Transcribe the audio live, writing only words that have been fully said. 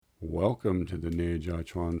Welcome to the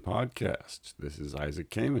Neijiaquan podcast. This is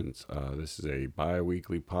Isaac Kamens. This is a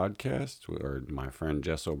bi-weekly podcast where my friend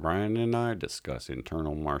Jess O'Brien and I discuss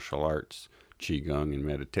internal martial arts, qigong, and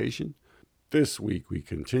meditation. This week we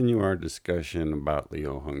continue our discussion about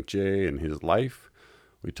Liu Hung Chieh and his life.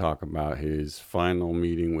 We talk about his final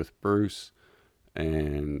meeting with Bruce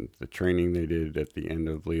and the training they did at the end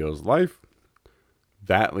of Leo's life.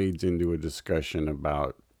 That leads into a discussion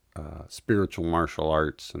about spiritual martial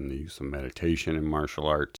arts and the use of meditation in martial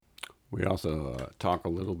arts. We also talk a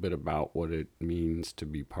little bit about what it means to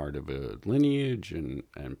be part of a lineage and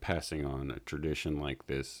passing on a tradition like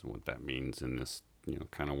this, what that means in this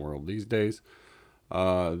kind of world these days.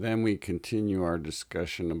 Then we continue our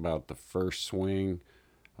discussion about the first swing.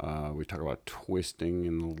 We talk about twisting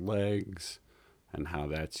in the legs and how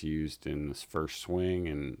that's used in this first swing,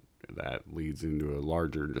 and that leads into a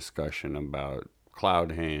larger discussion about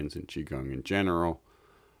cloud hands and qigong in general.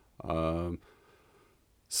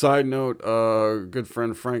 Side note, good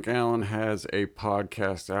friend Frank Allen has a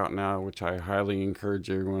podcast out now, which I highly encourage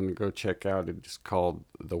everyone to go check out. It's called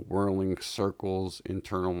the Whirling Circles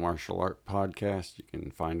Internal Martial Art Podcast. You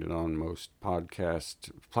can find it on most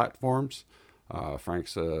podcast platforms.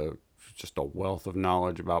 Frank's just a wealth of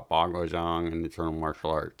knowledge about Bagua and internal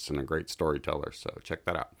martial arts and a great storyteller, so check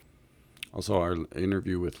that out. Also, our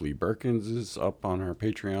interview with Lee Berkins is up on our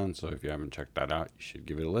Patreon, so if you haven't checked that out, you should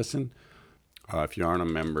give it a listen. If you aren't a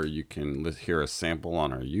member, you can hear a sample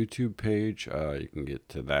on our YouTube page. You can get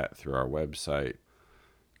to that through our website,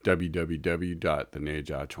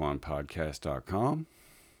 www.theneijiaquanpodcast.com.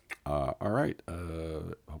 All right.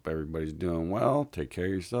 Hope everybody's doing well. Take care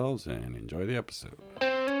of yourselves and enjoy the episode.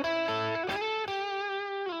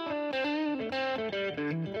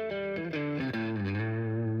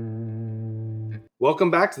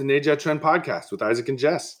 Welcome back to the Neijiaquan podcast with Isaac and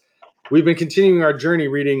Jess. We've been continuing our journey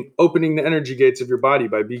reading Opening the Energy Gates of Your Body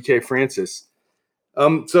by B.K. Francis.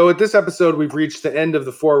 So at this episode, we've reached the end of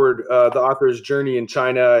the foreword, the author's journey in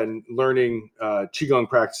China and learning Qigong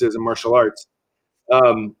practices and martial arts.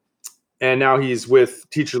 And now he's with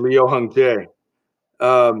teacher Liu Hung Chieh.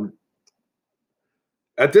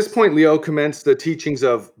 At this point, Liu commenced the teachings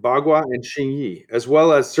of Bagua and Xingyi, as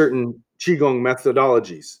well as certain Qigong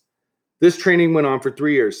methodologies. This training went on for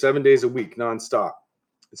 3 years, 7 days a week, nonstop.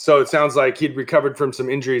 So it sounds like he'd recovered from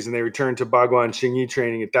some injuries and they returned to Bagua and Xingyi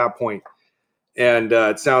training at that point. And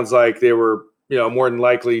it sounds like they were, more than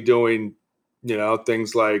likely doing,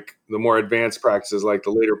 things like the more advanced practices like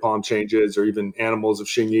the later palm changes or even animals of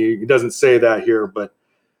Xingyi. He doesn't say that here, but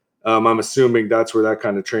I'm assuming that's where that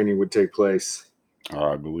kind of training would take place.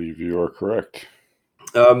 I believe you are correct.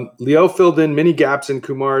 Liu filled in many gaps in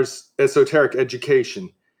Kumar's esoteric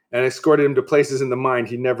education and escorted him to places in the mind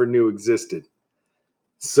he never knew existed.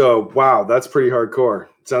 So, wow, that's pretty hardcore.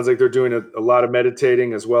 It sounds like they're doing a lot of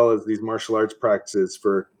meditating as well as these martial arts practices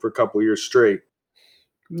for a couple of years straight.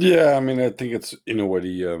 Yeah, I mean, I think it's, what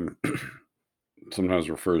he sometimes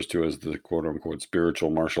refers to as the quote-unquote spiritual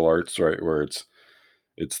martial arts, right? Where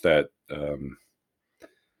it's that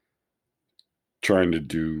trying to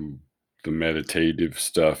do the meditative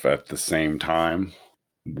stuff at the same time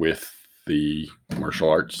with the martial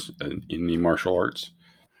arts and in the martial arts.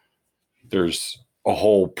 There's a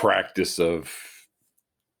whole practice of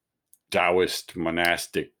Taoist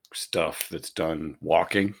monastic stuff that's done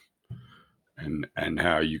walking and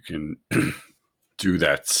how you can do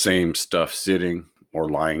that same stuff sitting or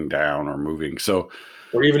lying down or moving. So,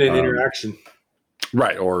 or even in interaction.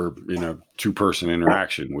 Right. Or, two-person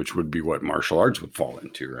interaction, which would be what martial arts would fall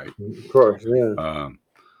into, right? Of course, yeah.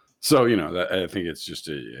 So, I think it's just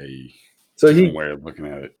a different way of looking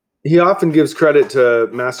at it. He often gives credit to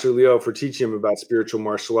Master Liu for teaching him about spiritual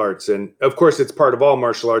martial arts. And of course, it's part of all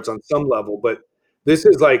martial arts on some level, but this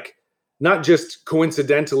is like not just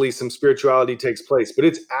coincidentally some spirituality takes place, but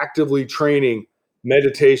it's actively training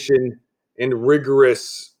meditation and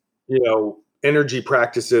rigorous, energy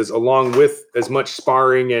practices along with as much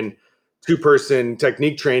sparring and two-person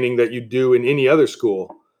technique training that you do in any other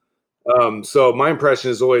school. So my impression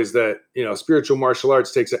is always that, spiritual martial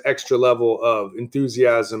arts takes an extra level of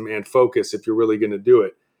enthusiasm and focus if you're really going to do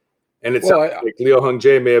it. And it sounds like Liu Hung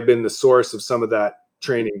Chieh may have been the source of some of that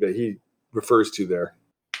training that he refers to there.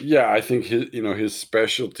 Yeah, I think his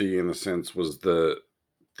specialty in a sense was the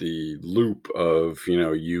loop of,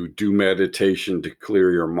 you do meditation to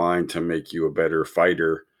clear your mind to make you a better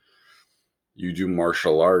fighter. You do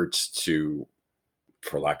martial arts to,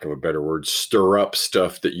 for lack of a better word, stir up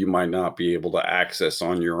stuff that you might not be able to access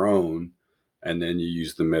on your own. And then you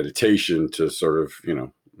use the meditation to sort of,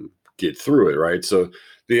 get through it. Right. So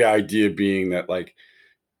the idea being that, like,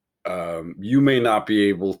 you may not be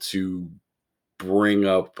able to bring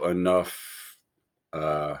up enough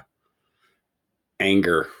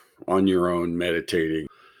anger on your own meditating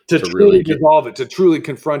To to truly really get dissolve it, to truly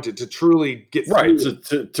confront it, to truly get right through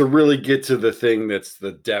it. to really get to the thing that's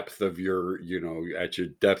the depth of your, at your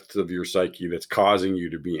depth of your psyche that's causing you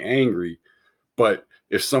to be angry. But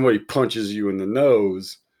if somebody punches you in the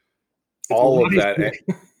nose, It's a all lot of that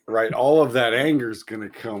easier. right, all of that anger is going to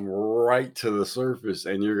come right to the surface,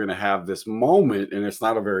 and you're going to have this moment, and it's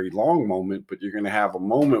not a very long moment, but you're going to have a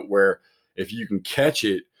moment where if you can catch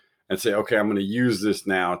it and say, okay, I'm going to use this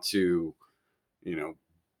now to,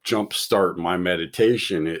 jumpstart my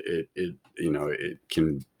meditation, it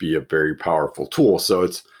can be a very powerful tool. So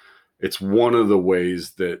it's one of the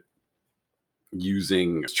ways that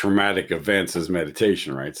using traumatic events as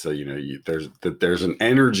meditation, right? So there's an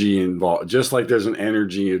energy involved, just like there's an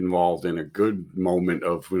energy involved in a good moment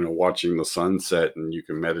of watching the sunset, and you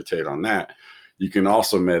can meditate on that. You can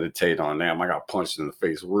also meditate on, damn, I got punched in the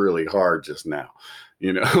face really hard just now,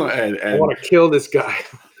 and I want to kill this guy.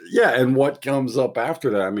 yeah, and what comes up after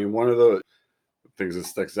that? I mean, one of the things that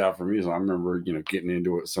sticks out for me is I remember getting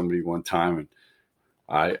into it with somebody one time, and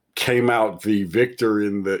I came out the victor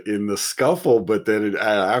in the scuffle, but then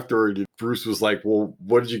afterward, Bruce was like, "Well,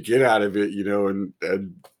 what did you get out of it?"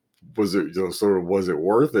 And was it was it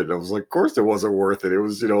worth it? And I was like, "Of course, it wasn't worth it. It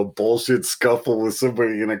was a bullshit scuffle with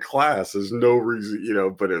somebody in a class. There's no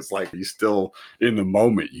reason, But it's like you still in the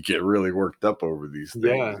moment, you get really worked up over these things,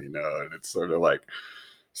 Yeah. And it's sort of like,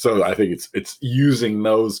 so I think it's using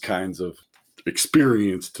those kinds of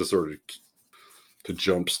experience to sort of to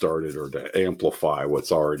jumpstart it or to amplify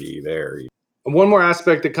what's already there. And one more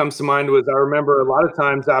aspect that comes to mind was I remember a lot of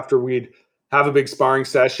times after we'd have a big sparring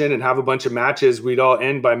session and have a bunch of matches, we'd all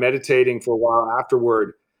end by meditating for a while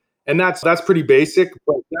afterward. And that's pretty basic,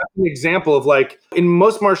 but that's an example of, like, in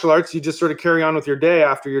most martial arts, you just sort of carry on with your day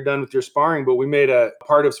after you're done with your sparring. But we made a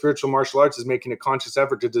part of spiritual martial arts is making a conscious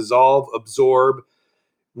effort to dissolve, absorb,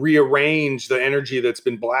 rearrange the energy that's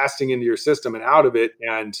been blasting into your system and out of it,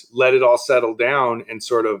 and let it all settle down and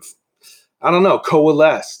sort of, I don't know,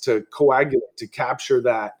 coalesce, to coagulate, to capture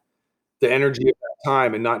the energy of that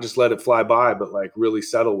time and not just let it fly by, but like really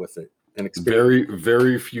settle with it and experience. Very,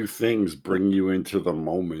 very few things bring you into the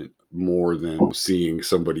moment more than seeing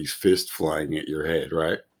somebody's fist flying at your head,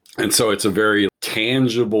 right? And so it's a very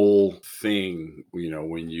tangible thing,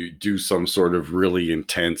 when you do some sort of really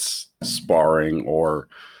intense sparring, or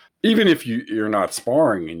even if you're not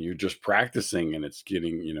sparring and you're just practicing, and it's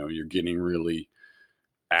getting, you're getting really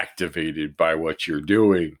activated by what you're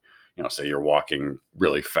doing. Say you're walking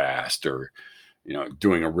really fast, or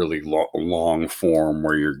doing a really long form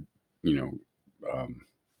where you're you know um,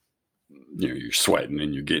 you're sweating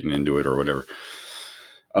and you're getting into it or whatever,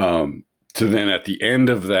 to then at the end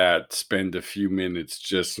of that spend a few minutes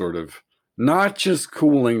just sort of not just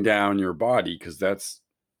cooling down your body, because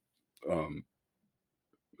um,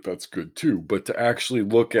 that's good too, but to actually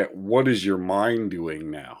look at what is your mind doing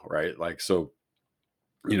now, right? Like, so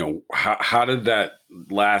how did that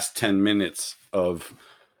last 10 minutes of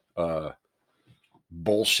uh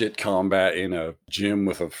bullshit combat in a gym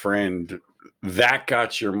with a friend, that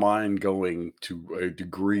got your mind going to a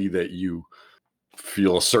degree that you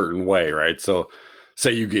feel a certain way, right? So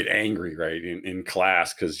say you get angry, right, in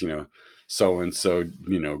class because so and so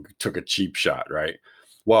took a cheap shot, right?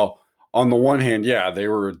 Well, on the one hand, yeah, they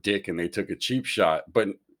were a dick and they took a cheap shot, but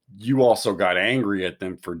you also got angry at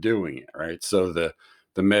them for doing it, right? So the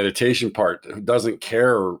meditation part doesn't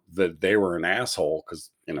care that they were an asshole, because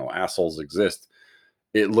assholes exist.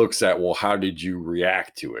 It looks at, well, how did you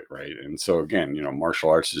react to it, right? And so again, martial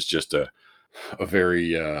arts is just a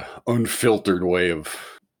very unfiltered way of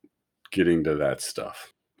getting to that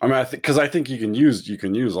stuff. I mean, I think you can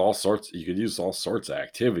use all sorts of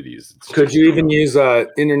activities. It's Could just you even use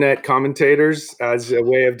internet commentators as a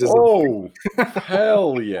way of design? oh,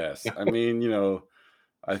 hell yes. I mean,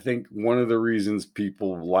 I think one of the reasons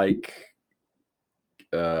people like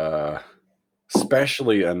uh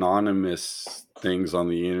especially anonymous things on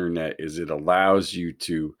the internet is it allows you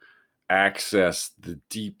to access the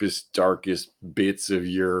deepest, darkest bits of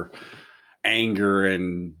your anger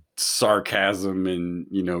and sarcasm and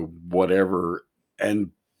whatever, and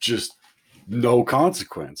just no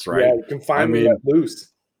consequence, Yeah, right? you can I finally let mean, loose.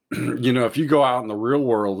 if you go out in the real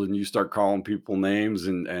world and you start calling people names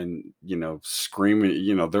and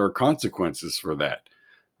screaming, there are consequences for that.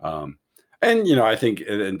 um and I think,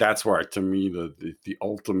 and that's where, to me, the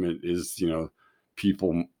ultimate is, people,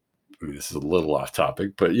 I mean, this is a little off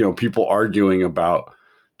topic, but people arguing about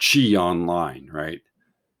chi online, right?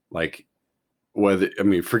 Like,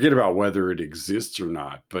 forget about whether it exists or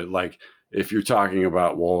not, but like if you're talking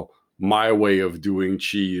about, well, my way of doing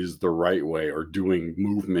Chieh is the right way, or doing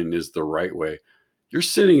movement is the right way, you're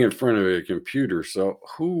sitting in front of a computer. So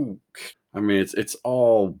it's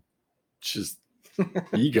all just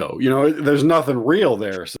ego, there's nothing real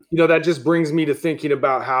there. So, That just brings me to thinking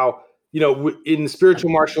about how, in spiritual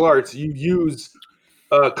martial arts, you use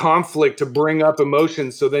conflict to bring up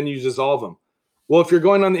emotions, so then you dissolve them. Well, if you're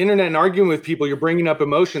going on the internet and arguing with people, you're bringing up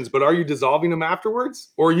emotions, but are you dissolving them afterwards?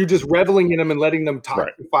 Or are you just reveling in them and letting them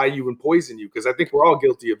right. toxify you and poison you? Because I think we're all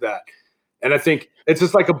guilty of that. And I think it's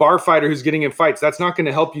just like a bar fighter who's getting in fights. That's not going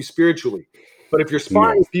to help you spiritually. But if you're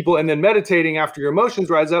sparring No. with people and then meditating after your emotions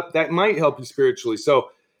rise up, that might help you spiritually. So,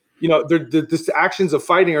 the actions of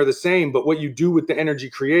fighting are the same, but what you do with the energy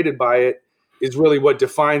created by it is really what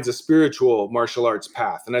defines a spiritual martial arts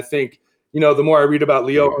path. And I think, the more I read about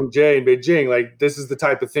Liu Hongjae in Beijing, like this is the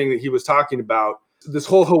type of thing that he was talking about. This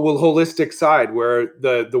whole holistic side where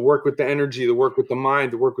the work with the energy, the work with the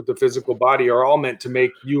mind, the work with the physical body are all meant to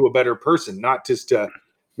make you a better person, not just to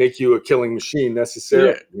make you a killing machine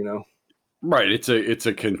necessarily, Right. It's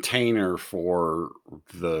a container for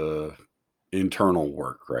the internal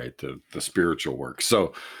work, right? The spiritual work.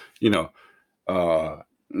 So,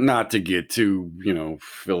 not to get too,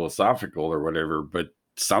 philosophical or whatever, but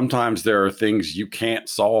sometimes there are things you can't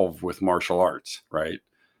solve with martial arts, right?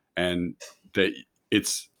 And that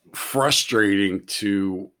it's frustrating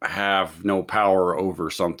to have no power over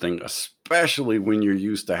something, especially when you're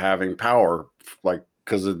used to having power, like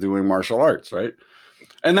because of doing martial arts, right?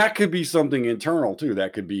 And that could be something internal too.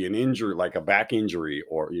 That could be an injury, like a back injury,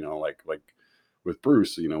 or like with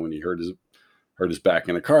Bruce, when he hurt his back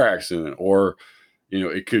in a car accident, or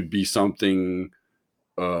it could be something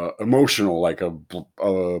emotional, like a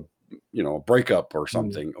breakup or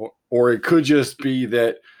something, or it could just be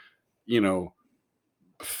that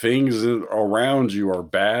things around you are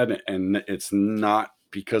bad, and it's not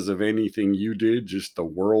because of anything you did. Just the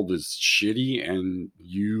world is shitty, and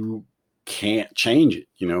you can't change it.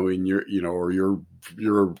 And or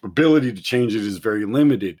your ability to change it is very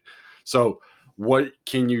limited. So what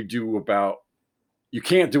can you do about? You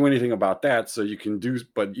can't do anything about that. So you can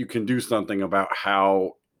do something about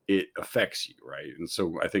how it affects you, right? And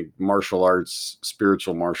so I think martial arts,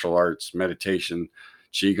 spiritual martial arts, meditation,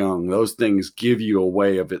 qigong, those things give you a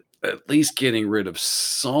way of it, at least getting rid of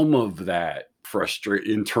some of that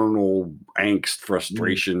internal angst,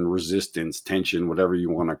 frustration, resistance, tension, whatever you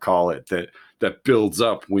want to call it, that builds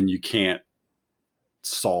up when you can't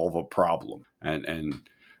solve a problem. And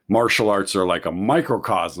martial arts are like a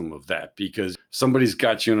microcosm of that, because somebody's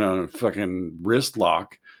got you in a fucking wrist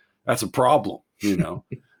lock, that's a problem,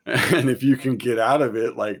 and if you can get out of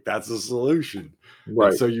it, like that's a solution.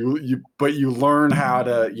 Right. And so you learn how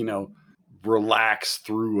to relax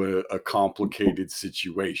through a complicated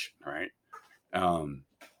situation, right? And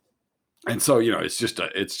so it's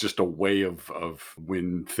just a way of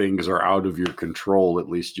when things are out of your control, at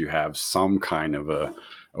least you have some kind of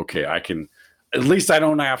okay, at least I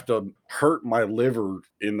don't have to hurt my liver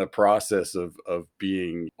in the process of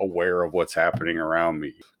being aware of what's happening around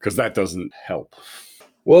me, because that doesn't help.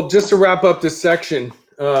 Well, just to wrap up this section,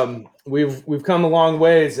 we've come a long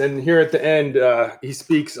ways, and here at the end, he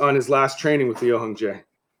speaks on his last training with Liu Hongjae.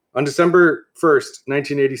 On December 1st,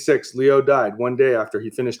 1986, Liu died one day after he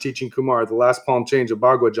finished teaching Kumar the last palm change of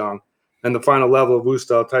Baguazhang and the final level of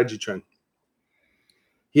Wu-style Taiji Chuan.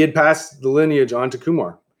 He had passed the lineage on to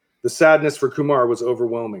Kumar. The sadness for Kumar was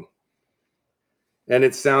overwhelming. And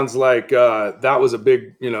it sounds like that was a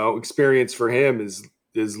big, experience for him,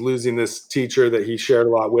 is losing this teacher that he shared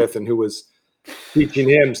a lot with, and who was teaching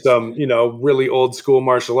him some, really old school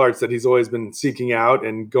martial arts that he's always been seeking out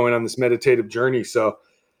and going on this meditative journey. So,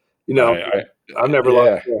 I've never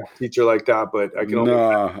lost a teacher like that, but I can only.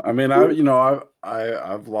 No, I mean,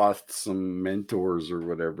 I've lost some mentors or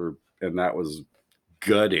whatever, and that was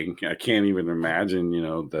gutting. I can't even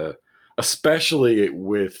imagine, especially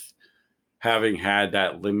with having had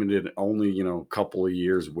that limited only, couple of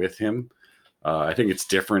years with him. I think it's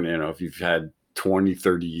different, if you've had 20,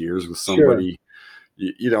 30 years with somebody,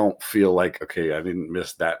 you don't feel like, okay, I didn't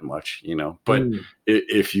miss that much, but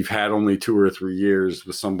if you've had only 2 or 3 years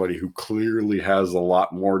with somebody who clearly has a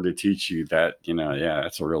lot more to teach you, that,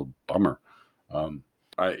 that's a real bummer.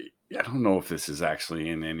 I don't know if this is actually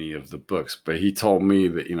in any of the books, but he told me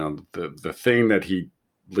that, the thing that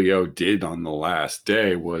Liu did on the last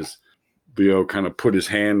day was Liu kind of put his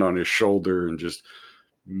hand on his shoulder and just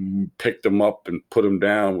picked him up and put him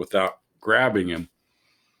down without grabbing him.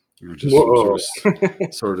 Just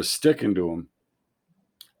sort of sticking to him.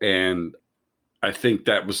 And I think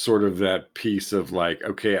that was sort of that piece of like,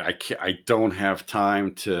 okay, I don't have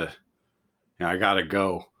time to, I gotta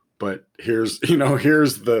go, but here's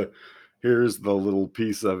the little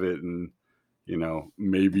piece of it, and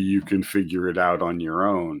maybe you can figure it out on your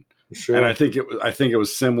own. And Sure. I think it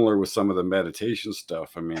was similar with some of the meditation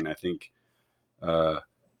stuff. I mean, I think uh,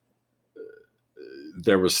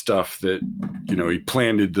 there was stuff that he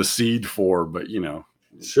planted the seed for, but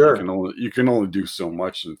Sure. you can only do so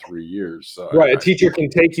much in 3 years. So Right. A teacher can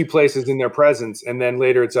take you places in their presence, and then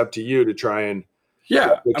later it's up to you to try and yeah, I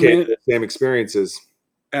replicate mean, the same experiences.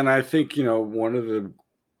 and I think one of the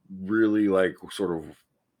really like sort of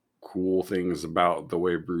cool things about the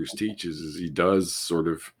way Bruce teaches is he does sort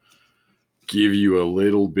of give you a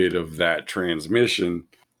little bit of that transmission,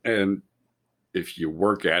 and if you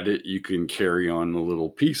work at it, you can carry on a little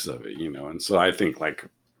piece of it, And so I think like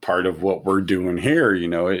part of what we're doing here,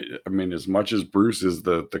 I mean, as much as Bruce is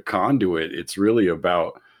the conduit, it's really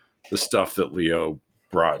about the stuff that Leo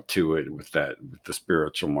brought to it with the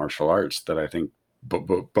spiritual martial arts that I think, but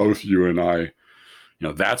both you and I,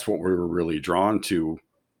 that's what we were really drawn to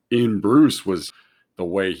in Bruce was the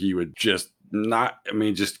way he would just not, I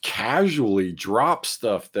mean, just casually drop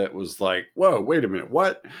stuff that was like, whoa, wait a minute,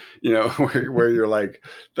 what? Where you're like,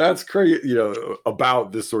 that's crazy,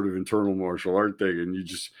 about this sort of internal martial art thing. And you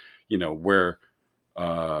just, where,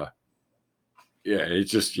 uh, yeah, it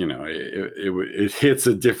just, it hits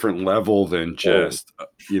a different level than Oh, just,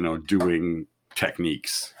 doing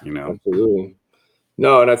techniques, absolutely.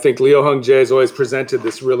 No, and I think Liu Hongjie has always presented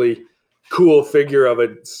this really cool figure of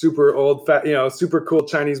a super old, super cool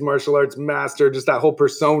Chinese martial arts master, just that whole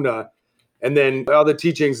persona. And then all the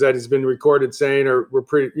teachings that he's been recorded saying were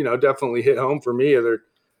pretty, definitely hit home for me. There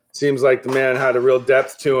seems like the man had a real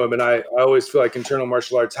depth to him. And I always feel like internal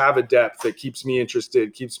martial arts have a depth that keeps me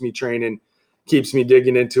interested, keeps me training, keeps me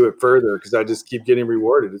digging into it further because I just keep getting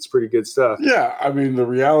rewarded. It's pretty good stuff. Yeah. I mean, the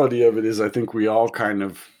reality of it is I think we all kind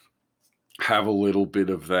of have a little bit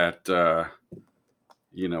of that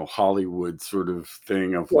Hollywood sort of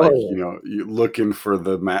thing of like Oh, you looking for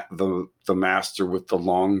the master with the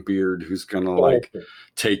long beard who's gonna oh, like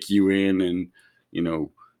take you in and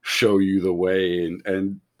show you the way,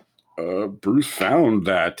 and Bruce found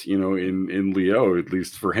that in Leo, at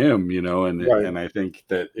least for him, right. and I think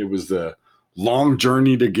that it was a long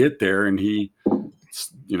journey to get there, and he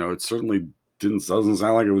it certainly doesn't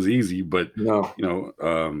sound like it was easy, but No,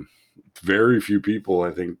 very few people,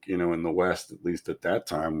 I think, in the West, at least at that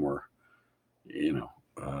time, were, you know,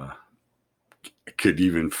 uh, could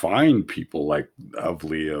even find people like of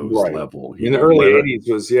Leo's right. level, In the early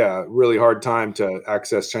 80s was, yeah, really hard time to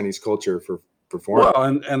access Chinese culture for performing. well,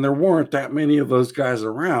 and there weren't that many of those guys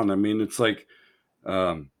around. I mean, it's like,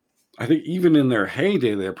 um, I think even in their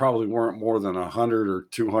heyday, there probably weren't more than 100 or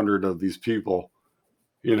 200 of these people,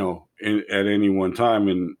 at any one time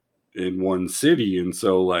in one city. And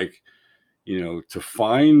so, like, to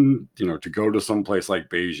find, to go to some place like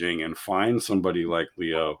Beijing and find somebody like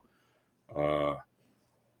Leo, uh,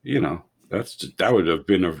 that would have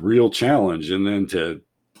been a real challenge. And then to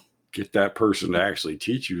get that person to actually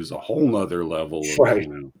teach you is a whole nother level of, Right.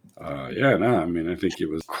 yeah, no, I mean, I think it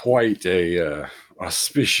was quite a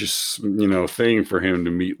auspicious, thing for him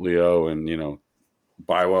to meet Leo, and,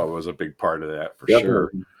 Baiwa was a big part of that for sure.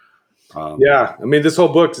 Definitely. Um, Yeah. I mean, this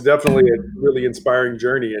whole book's definitely a really inspiring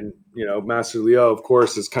journey. And, Master Leo, of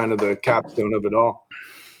course, is kind of the capstone of it all.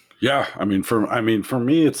 yeah, I mean, for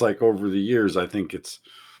me, it's like over the years, I think it's,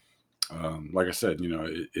 like I said,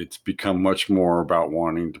 it's become much more about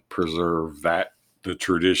wanting to preserve the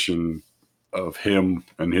tradition of him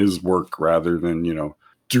and his work rather than,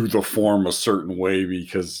 do the form a certain way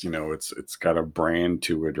because, it's got a brand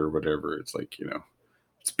to it or whatever. It's like,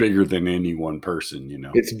 it's bigger than any one person.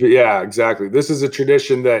 Yeah, exactly. This is a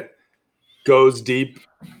tradition that goes deep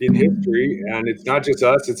in history. And it's not just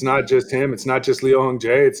us. It's not just him. It's not just Liu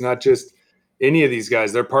Hongjie. It's not just any of these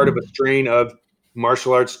guys. They're part of a strain of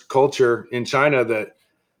martial arts culture in China that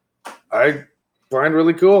I find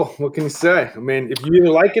really cool. What can you say? I mean, if you either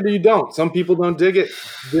like it or you don't. Some people don't dig it.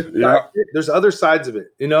 This side Yeah. of it. There's other sides of it.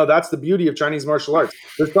 That's the beauty of Chinese martial arts.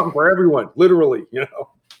 There's something for everyone, literally.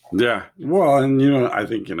 Yeah. Well, and, I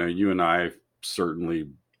think, you and I certainly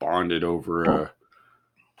bonded over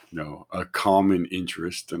a common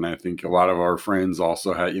interest. And I think a lot of our friends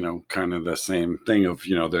also had, kind of the same thing of,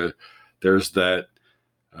 there's that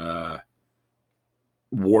uh,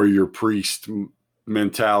 warrior priest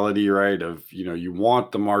mentality, right? Of, you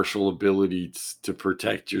want the martial ability to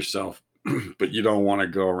protect yourself, but you don't want to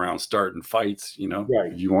go around starting fights,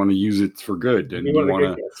 Right. you want to use it for good, Be and one you of the want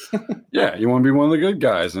good to, guys. yeah, you want to be one of the good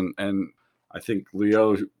guys. And I think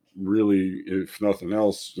Leo really, if nothing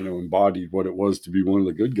else, embodied what it was to be one of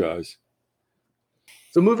the good guys.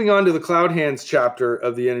 So moving on to the Cloud Hands chapter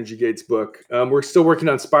of the Energy Gates book, we're still working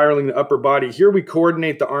on spiraling the upper body. Here we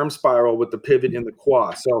coordinate the arm spiral with the pivot in the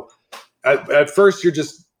quad. So at first you're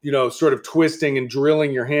just, sort of twisting and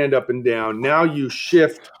drilling your hand up and down. Now you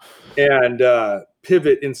shift and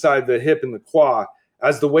pivot inside the hip and the quad.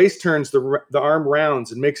 As the waist turns, the arm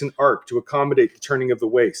rounds and makes an arc to accommodate the turning of the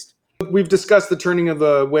waist. We've discussed the turning of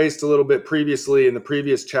the waist a little bit previously in the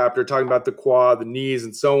previous chapter, talking about the quad, the knees,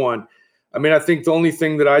 and so on. I mean, I think the only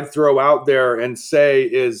thing that I'd throw out there and say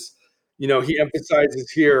is, he emphasizes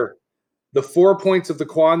here the 4 points of the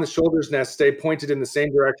quad and the shoulders nest stay pointed in the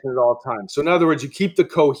same direction at all times. So in other words, you keep the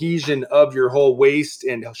cohesion of your whole waist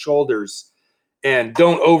and shoulders and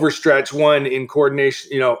don't overstretch one in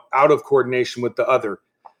coordination, out of coordination with the other.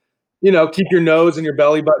 Keep your nose and your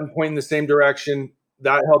belly button pointing the same direction.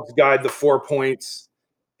 That helps guide the 4 points,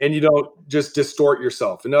 and you don't just distort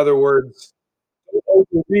yourself. In other words, don't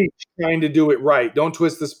overreach trying to do it right. Don't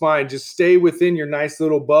twist the spine. Just stay within your nice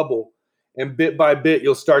little bubble, and bit by bit,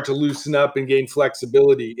 you'll start to loosen up and gain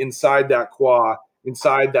flexibility inside that quad,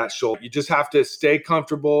 inside that shoulder. You just have to stay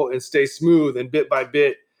comfortable and stay smooth, and bit by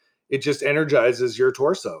bit, it just energizes your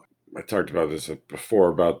torso. I talked about this before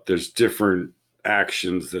about there's different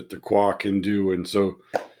actions that the quad can do. And so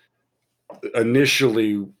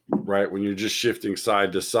initially, right, when you're just shifting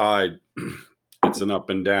side to side, it's an up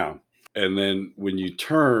and down. And then when you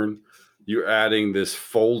turn, you're adding this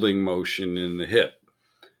folding motion in the hip.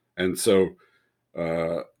 And so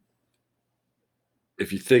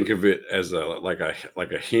if you think of it as like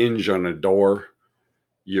a hinge on a door,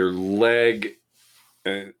 your leg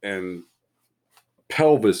and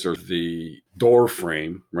pelvis are the door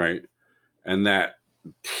frame, right? And that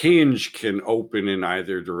hinge can open in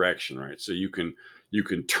either direction, right? So you can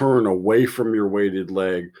turn away from your weighted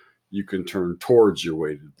leg, you can turn towards your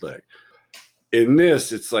weighted leg. In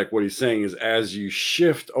this, it's like what he's saying is as you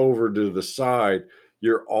shift over to the side,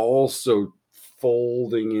 you're also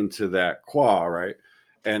folding into that quad, right?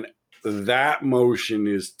 And that motion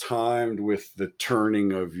is timed with the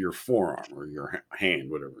turning of your forearm or your hand,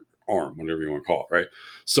 whatever, arm, whatever you want to call it, right?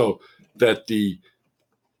 So that the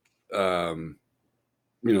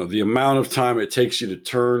the amount of time it takes you to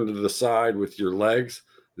turn to the side with your legs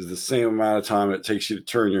is the same amount of time it takes you to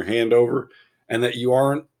turn your hand over, and that you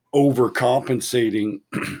aren't overcompensating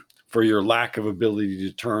for your lack of ability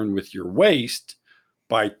to turn with your waist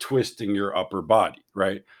by twisting your upper body,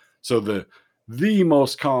 right? So the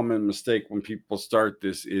most common mistake when people start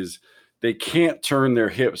this is they can't turn their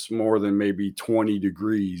hips more than maybe 20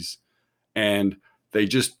 degrees, and they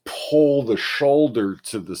just pull the shoulder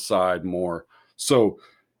to the side more. So,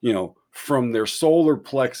 from their solar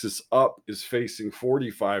plexus up is facing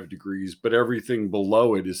 45 degrees, but everything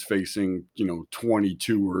below it is facing,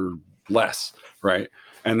 22 or less, right?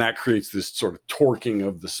 And that creates this sort of torquing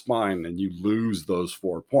of the spine, and you lose those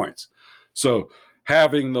 4 points. So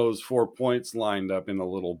having those 4 points lined up in a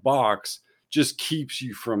little box just keeps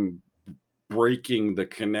you from breaking the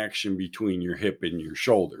connection between your hip and your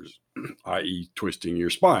shoulders, i.e. twisting your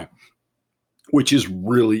spine, which is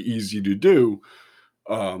really easy to do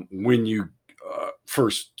when you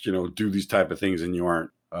first, do these type of things and you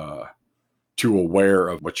aren't too aware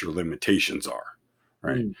of what your limitations are,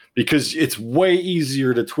 right? Because it's way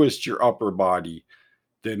easier to twist your upper body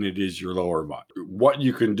than it is your lower body. What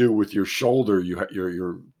you can do with your shoulder,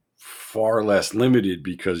 you're far less limited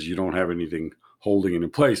because you don't have anything holding it in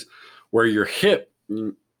place, where your hip,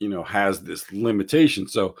 has this limitation.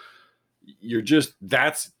 So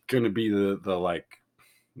that's going to be the like,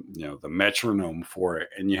 the metronome for it.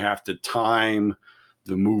 And you have to time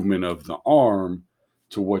the movement of the arm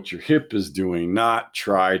to what your hip is doing, not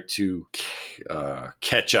try to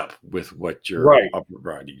catch up with what your upper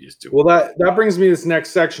body is doing. Well, that brings me to this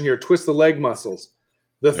next section here, twist the leg muscles.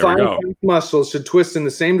 The thigh muscles should twist in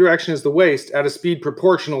the same direction as the waist at a speed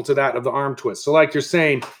proportional to that of the arm twist. So like you're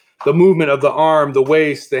saying, the movement of the arm, the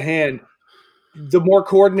waist, the hand, the more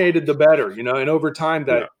coordinated, the better, and over time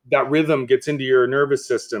that rhythm gets into your nervous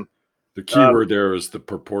system. The key word there is the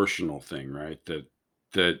proportional thing, right?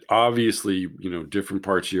 That obviously, different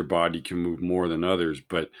parts of your body can move more than others,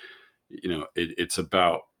 but it's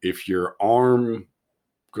about if your arm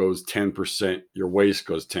goes 10%, your waist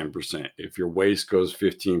goes 10%. If your waist goes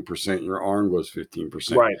 15%, your arm goes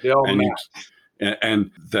 15%. Right. They all match.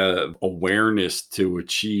 And the awareness to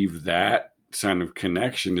achieve that kind of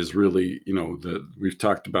connection is really, we've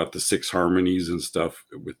talked about the 6 harmonies and stuff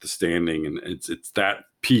with the standing, and it's that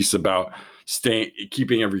piece about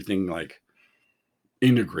keeping everything like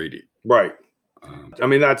integrated. Right. I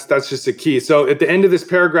mean, that's just a key. So at the end of this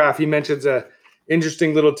paragraph, he mentions a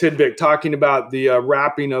interesting little tidbit talking about the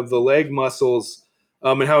wrapping of the leg muscles,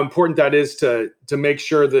 and how important that is to make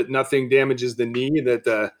sure that nothing damages the knee, that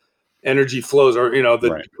the energy flows, or the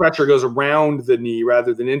Right. pressure goes around the knee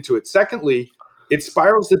rather than into it. Secondly, it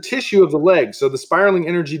spirals the tissue of the leg. So the spiraling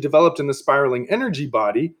energy developed in the spiraling energy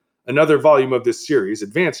body, another volume of this series,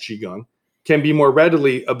 Advanced Qigong, can be more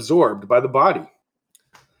readily absorbed by the body.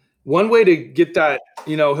 One way to get that,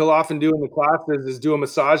 he'll often do in the classes is do a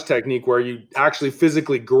massage technique where you actually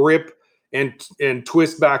physically grip and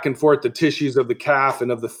twist back and forth the tissues of the calf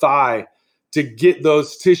and of the thigh to get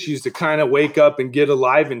those tissues to kind of wake up and get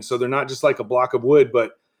alivened, so they're not just like a block of wood,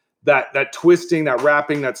 but that twisting, that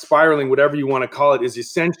wrapping, that spiraling, whatever you want to call it, is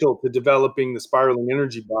essential to developing the spiraling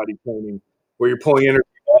energy body training, where you're pulling energy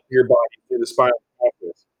off your body through the spiraling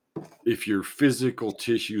process. If your physical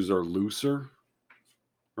tissues are looser,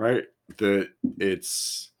 right, that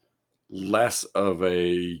it's less of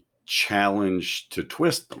a challenge to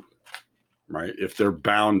twist them, right? If they're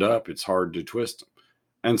bound up, it's hard to twist them.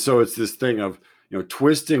 And so it's this thing of,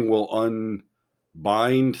 twisting will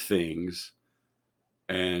unbind things,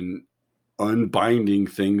 and unbinding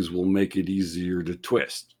things will make it easier to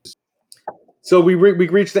twist. So we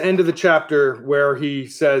reach the end of the chapter where he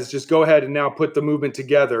says, just go ahead and now put the movement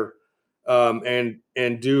together, and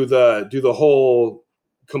do the whole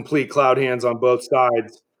complete cloud hands on both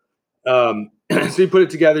sides. So you put it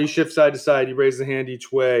together, you shift side to side, you raise the hand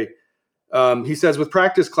each way. He says, with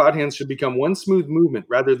practice, cloud hands should become one smooth movement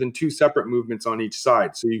rather than two separate movements on each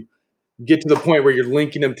side. So you get to the point where you're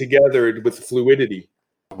linking them together with fluidity.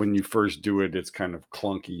 When you first do it, it's kind of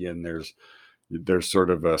clunky, and there's sort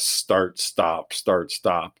of a start, stop.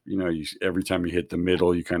 Every time you hit the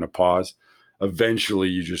middle, you kind of pause. Eventually,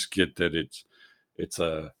 you just get that it's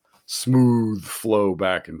a smooth flow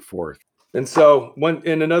back and forth. And so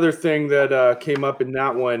another thing that came up in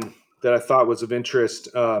that one that I thought was of interest.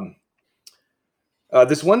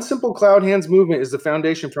 This one simple cloud hands movement is the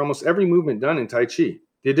foundation for almost every movement done in Tai Chi.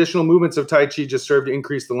 The additional movements of Tai Chi just serve to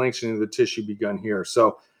increase the lengthening of the tissue begun here.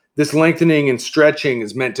 So this lengthening and stretching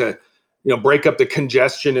is meant to, break up the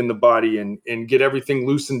congestion in the body and get everything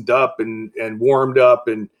loosened up and warmed up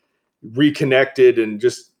and reconnected, and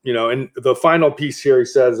just, and the final piece here, he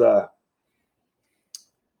says, the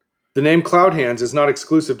name cloud hands is not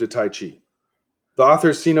exclusive to Tai Chi. The author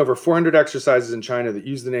has seen over 400 exercises in China that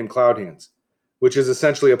use the name cloud hands, which is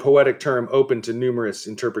essentially a poetic term open to numerous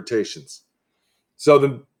interpretations.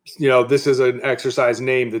 So this is an exercise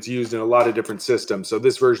name that's used in a lot of different systems. So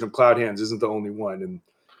this version of cloud hands isn't the only one, and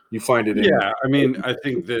you find it in. Yeah, I mean, I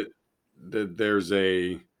think that there's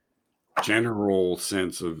a general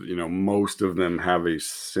sense of, most of them have a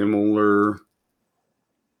similar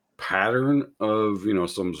pattern of,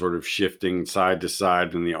 some sort of shifting side to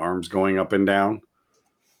side and the arms going up and down,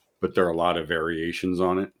 but there are a lot of variations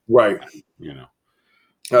on it. Right.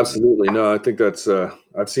 Absolutely. No, I think that's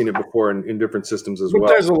I've seen it before in different systems as well.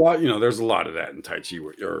 There's a lot, there's a lot of that in Tai Chi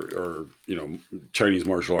or Chinese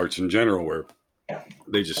martial arts in general, where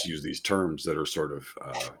they just use these terms that are sort of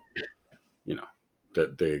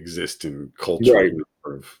that they exist in culture, right.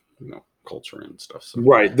 Culture and stuff. So.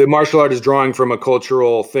 Right. The martial art is drawing from a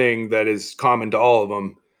cultural thing that is common to all of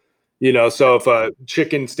them. So if a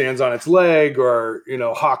chicken stands on its leg, or,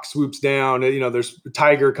 hawk swoops down, there's a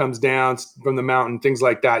tiger comes down from the mountain, things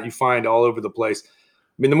like that, you find all over the place. I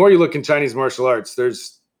mean, the more you look in Chinese martial arts,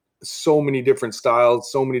 there's so many different styles,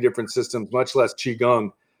 so many different systems, much less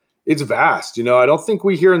Qigong. It's vast. I don't think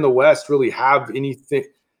we here in the West really have anything,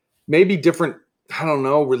 maybe different, I don't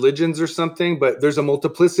know, religions or something, but there's a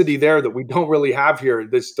multiplicity there that we don't really have here.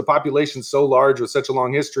 The population's so large with such a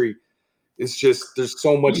long history. It's just, there's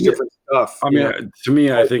so much different stuff. I mean, to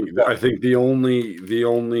me, I think the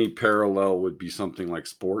only parallel would be something like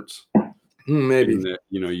sports. Maybe. In that,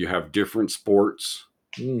 you have different sports.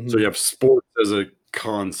 Mm-hmm. So you have sports as a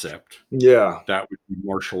concept. Yeah. That would be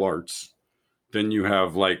martial arts. Then you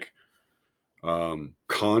have like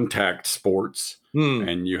contact sports,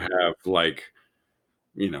 and you have like,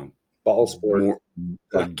 ball sports, more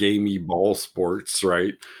like gamey ball sports,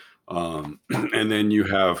 right? And then you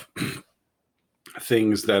have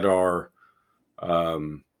things that are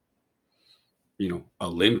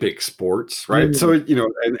Olympic sports, right? So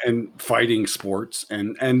and fighting sports,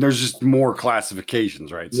 and there's just more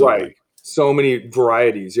classifications, right? So right. So many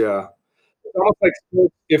varieties. Yeah. It's almost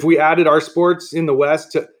like if we added our sports in the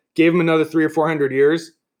West to gave them another 300 or 400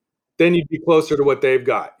 years, then you'd be closer to what they've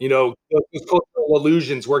got. Those cultural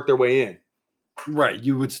illusions work their way in. Right.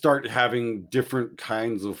 You would start having different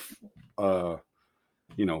kinds of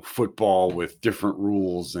football with different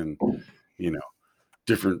rules, and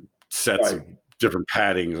different sets of different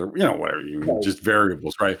paddings or, whatever, just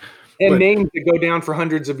variables, right? And names that go down for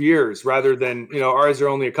hundreds of years rather than, ours are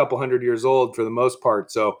only a couple hundred years old for the most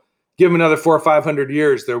part. So give them another 400 or 500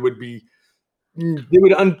 years, there would be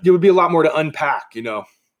a lot more to unpack,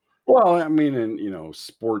 Well, I mean, and,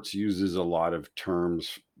 sports uses a lot of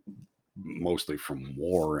terms mostly from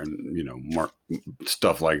war and,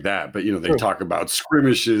 stuff like that. But, they talk about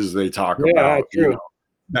skirmishes, they talk about,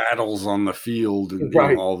 battles on the field and,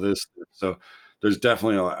 all this. So there's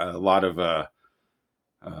definitely a lot of,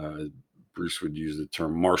 Bruce would use the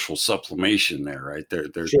term martial sublimation there, right? They're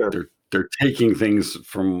taking things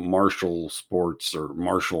from martial sports or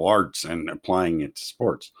martial arts and applying it to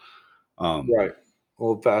sports. Right.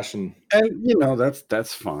 Old fashioned. And,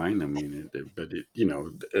 that's fine. I mean, like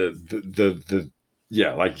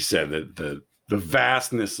you said, the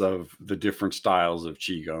vastness of the different styles of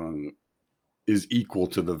Qigong is equal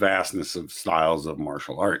to the vastness of styles of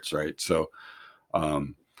martial arts, right? So,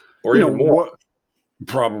 or even more.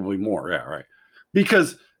 Probably more, yeah, right.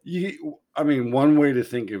 Because one way to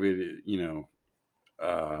think of it,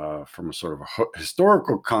 from a sort of a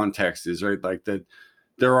historical context is, right, like that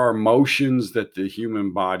there are motions that the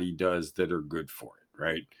human body does that are good for it,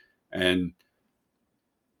 right? And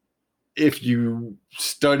if you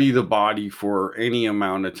study the body for any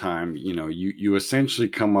amount of time, you essentially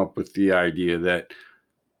come up with the idea that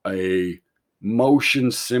a motion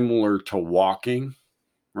similar to walking,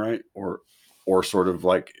 right, or sort of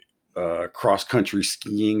like cross-country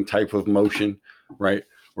skiing type of motion, right,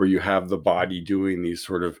 where you have the body doing these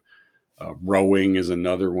sort of rowing is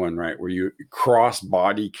another one, right, where you cross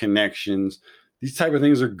body connections. These type of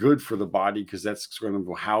things are good for the body because that's sort of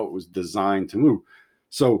how it was designed to move.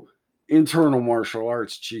 So internal martial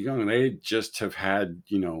arts, Qigong, they just have had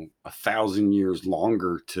 1,000 years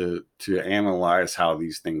longer to analyze how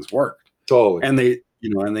these things work. Totally. And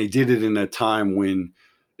they did it in a time when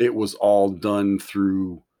it was all done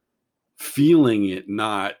through feeling it,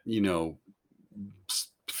 not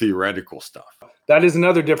theoretical stuff. That is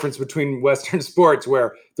another difference between Western sports,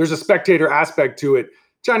 where there's a spectator aspect to it.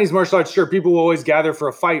 Chinese martial arts, sure, people will always gather for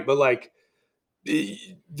a fight, but like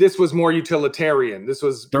this was more utilitarian.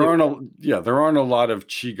 There aren't a lot of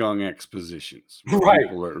Qigong expositions. Right.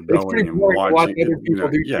 People are going and watching it.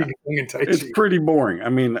 It's pretty boring. I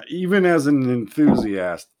mean, even as an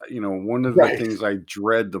enthusiast, one of the things I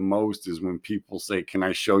dread the most is when people say, "Can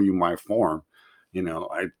I show you my form?"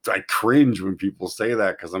 I cringe when people say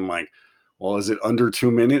that because I'm like, well, is it under 2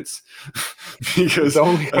 minutes? Because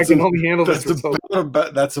I can only handle this.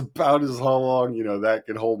 That's about as how long that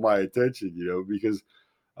can hold my attention. Because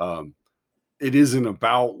it isn't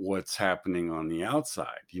about what's happening on the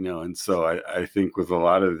outside. And so I think with a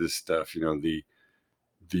lot of this stuff, the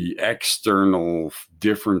external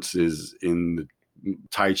differences in the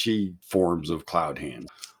Tai Chi forms of cloud hands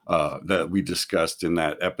that we discussed in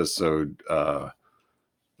that episode, the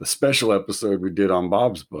special episode we did on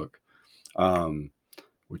Bob's book.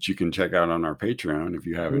 Which you can check out on our Patreon if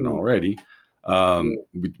you haven't already.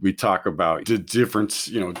 We talk about the different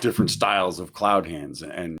styles of cloud hands,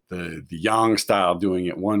 and the Yang style doing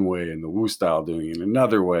it one way, and the Wu style doing it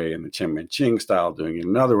another way, and the Chen Man Ching style doing it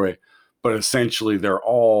another way. But essentially, they're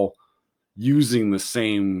all using the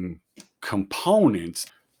same components.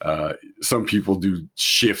 Some people do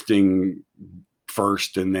shifting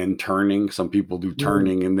first and then turning. Some people do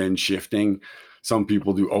turning and then shifting. Some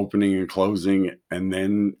people do opening and closing and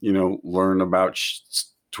then, learn about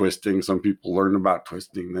twisting. Some people learn about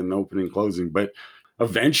twisting, then opening, closing. But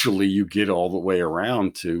eventually you get all the way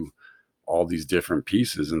around to all these different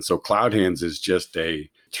pieces. And so cloud hands is just a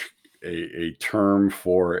term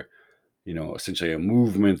for, essentially a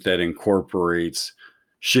movement that incorporates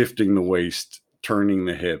shifting the waist, turning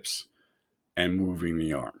the hips, and moving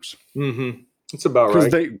the arms. Mm-hmm. It's about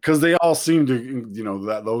right. Because they all seem to,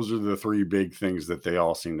 that those are the three big things that they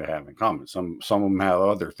all seem to have in common. Some of them have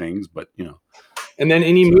other things, but And then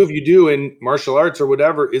any move you do in martial arts or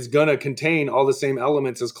whatever is gonna contain all the same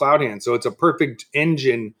elements as cloud hands. So it's a perfect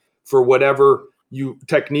engine for whatever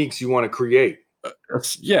techniques you want to create.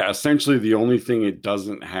 Essentially the only thing it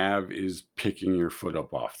doesn't have is picking your foot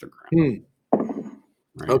up off the ground.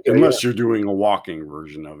 Right? Okay, unless you're doing a walking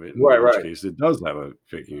version of it, in which case it does have a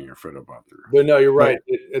picking your foot up off the ground. But no, you're right.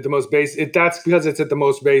 At the most basic, that's because it's at the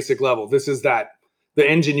most basic level. This is the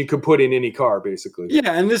engine you could put in any car, basically.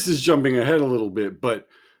 Yeah, and this is jumping ahead a little bit, but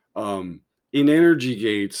in energy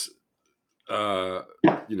gates, the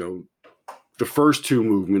first two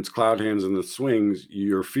movements, cloud hands and the swings,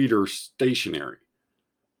 your feet are stationary.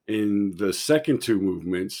 In the second two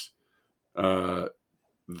movements,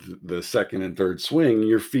 the second and third swing,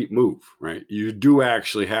 your feet move, right? You do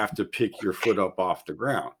actually have to pick your foot up off the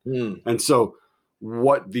ground. And so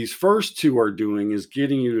what these first two are doing is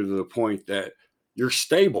getting you to the point that you're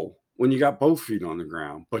stable when you got both feet on the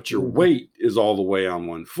ground, but your weight is all the way on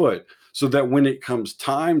one foot, so that when it comes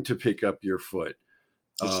time to pick up your foot,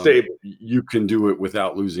 stable. you can do it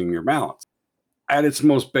without losing your balance. At its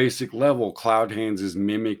most basic level, cloud hands is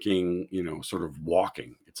mimicking, sort of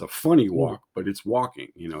walking. It's a funny walk, but it's walking.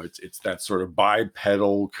 It's that sort of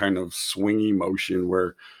bipedal kind of swingy motion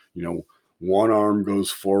where, one arm goes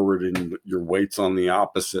forward and your weight's on the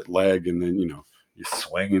opposite leg, and then, you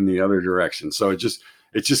swing in the other direction. So it's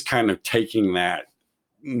just kind of taking that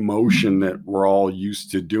motion that we're all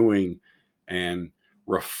used to doing and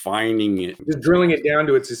refining it. Just drilling it down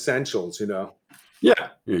to its essentials, Yeah.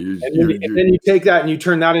 And then you take that and you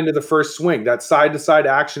turn that into the first swing, that side-to-side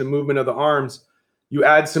action and movement of the arms. You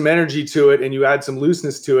add some energy to it and you add some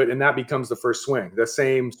looseness to it, and that becomes the first swing. The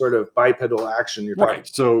same sort of bipedal action you're talking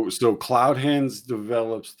about. So cloud hands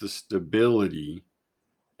develops the stability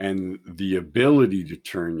and the ability to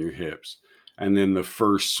turn your hips. And then the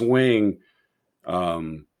first swing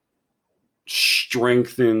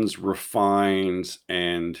strengthens, refines,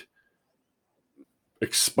 and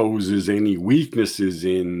exposes any weaknesses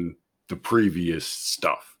in the previous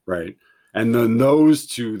stuff, right? And then those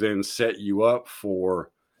two then set you up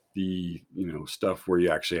for the stuff where you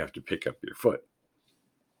actually have to pick up your foot.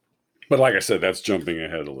 But like I said, that's jumping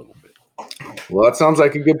ahead a little bit. Well, that sounds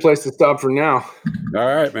like a good place to stop for now.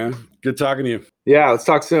 All right, man. Good talking to you. Yeah, let's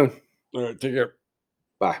talk soon. All right, take care.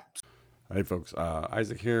 Bye. Hey folks,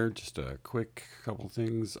 Isaac here. Just a quick couple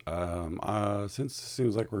things. Since it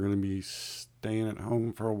seems like we're going to be staying at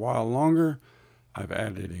home for a while longer, I've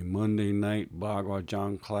added a Monday night Bhagavad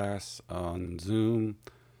class on Zoom.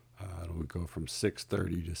 It'll go from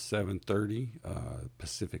 6:30 to 7:30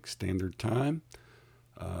 Pacific Standard Time.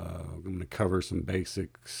 I'm going to cover some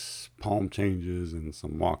basics, palm changes, and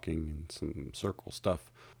some walking and some circle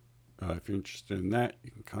stuff. If you're interested in that, you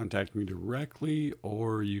can contact me directly,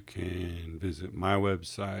 or you can visit my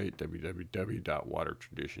website,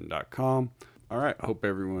 www.watertradition.com. All right, hope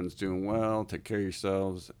everyone's doing well. Take care of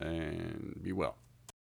yourselves and be well.